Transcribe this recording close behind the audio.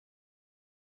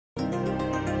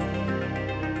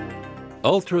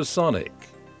Ultrasonic,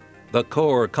 the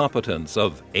core competence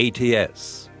of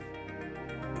ATS.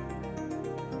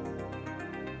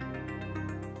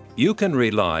 You can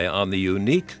rely on the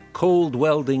unique cold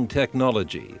welding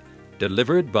technology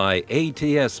delivered by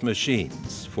ATS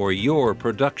machines for your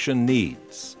production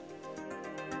needs.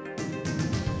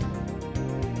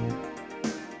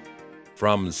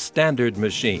 From standard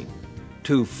machine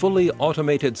to fully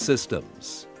automated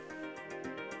systems,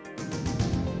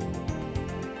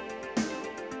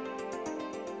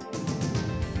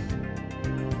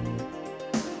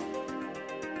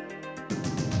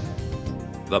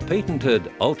 the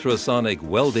patented ultrasonic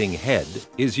welding head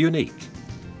is unique.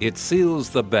 It seals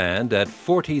the band at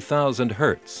 40,000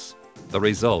 Hertz. The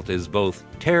result is both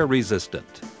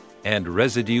tear-resistant and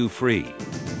residue-free.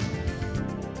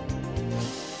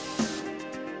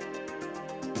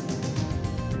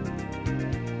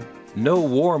 No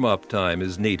warm-up time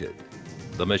is needed.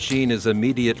 The machine is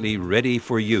immediately ready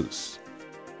for use.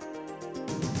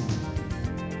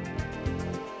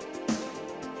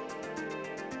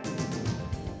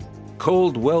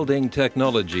 Cold welding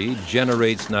technology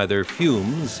generates neither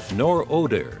fumes nor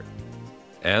odor,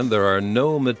 and there are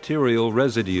no material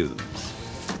residues.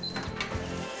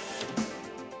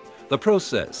 The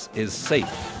process is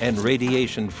safe and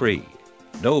radiation-free.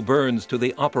 No burns to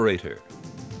the operator,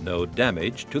 no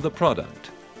damage to the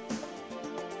product.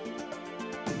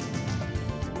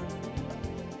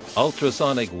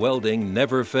 Ultrasonic welding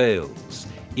never fails,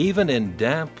 even in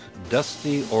damp,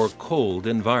 dusty, or cold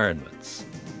environments.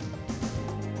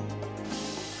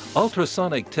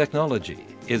 Ultrasonic technology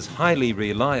is highly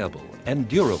reliable and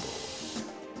durable.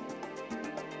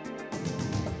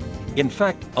 In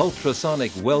fact,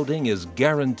 ultrasonic welding is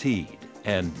guaranteed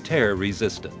and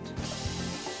tear-resistant.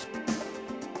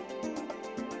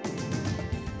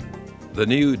 The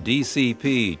new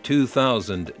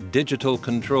DCP-2000 digital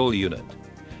control unit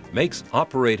makes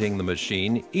operating the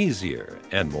machine easier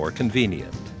and more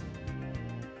convenient.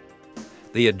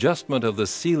 The adjustment of the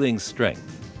sealing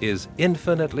strength is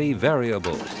infinitely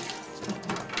variable.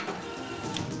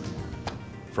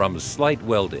 From slight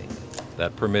welding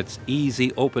that permits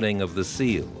easy opening of the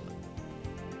seal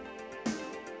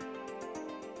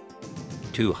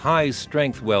to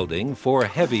high-strength welding for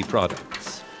heavy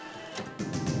products.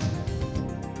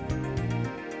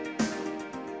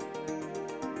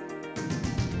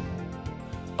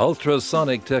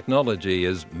 Ultrasonic technology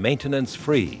is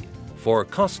maintenance-free for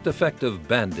cost-effective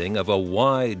banding of a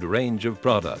wide range of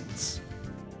products.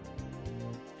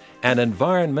 An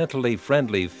environmentally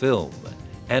friendly film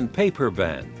and paper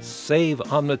bands save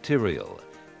on material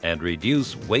and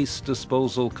reduce waste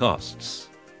disposal costs.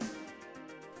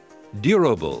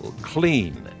 Durable,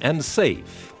 clean, and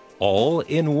safe, all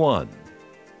in one.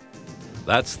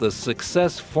 That's the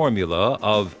success formula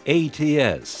of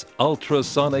ATS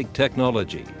ultrasonic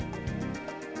technology.